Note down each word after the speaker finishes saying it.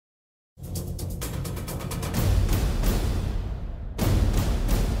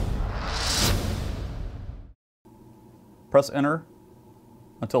Press Enter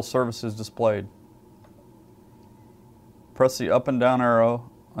until service is displayed. Press the up and down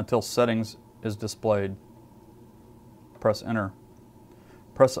arrow until settings is displayed. Press Enter.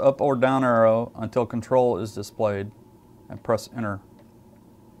 Press up or down arrow until control is displayed and press Enter.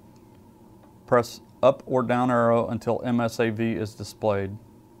 Press up or down arrow until MSAV is displayed.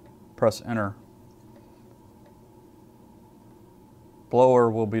 Press Enter. Blower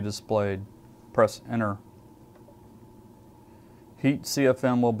will be displayed. Press Enter. Heat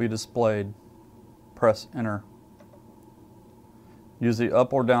CFM will be displayed. Press Enter. Use the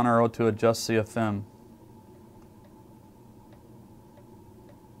up or down arrow to adjust CFM.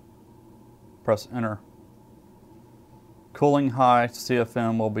 Press Enter. Cooling high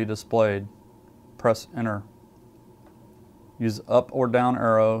CFM will be displayed. Press Enter. Use up or down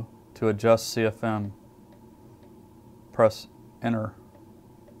arrow to adjust CFM. Press Enter.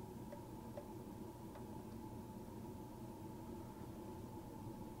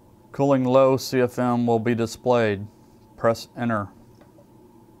 Cooling low CFM will be displayed. Press Enter.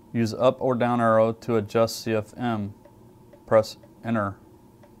 Use up or down arrow to adjust CFM. Press Enter.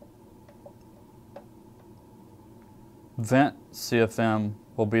 Vent CFM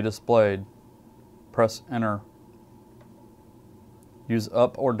will be displayed. Press Enter. Use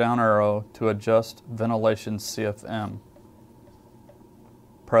up or down arrow to adjust ventilation CFM.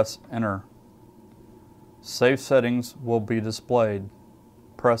 Press Enter. Save settings will be displayed.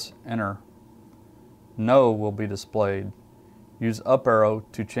 Press Enter. No will be displayed. Use up arrow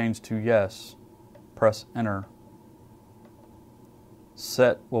to change to yes. Press Enter.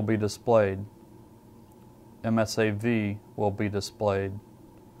 Set will be displayed. MSAV will be displayed.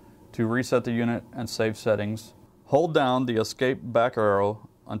 To reset the unit and save settings, hold down the escape back arrow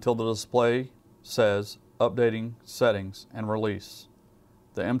until the display says Updating Settings and release.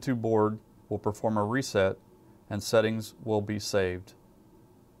 The M2 board will perform a reset and settings will be saved.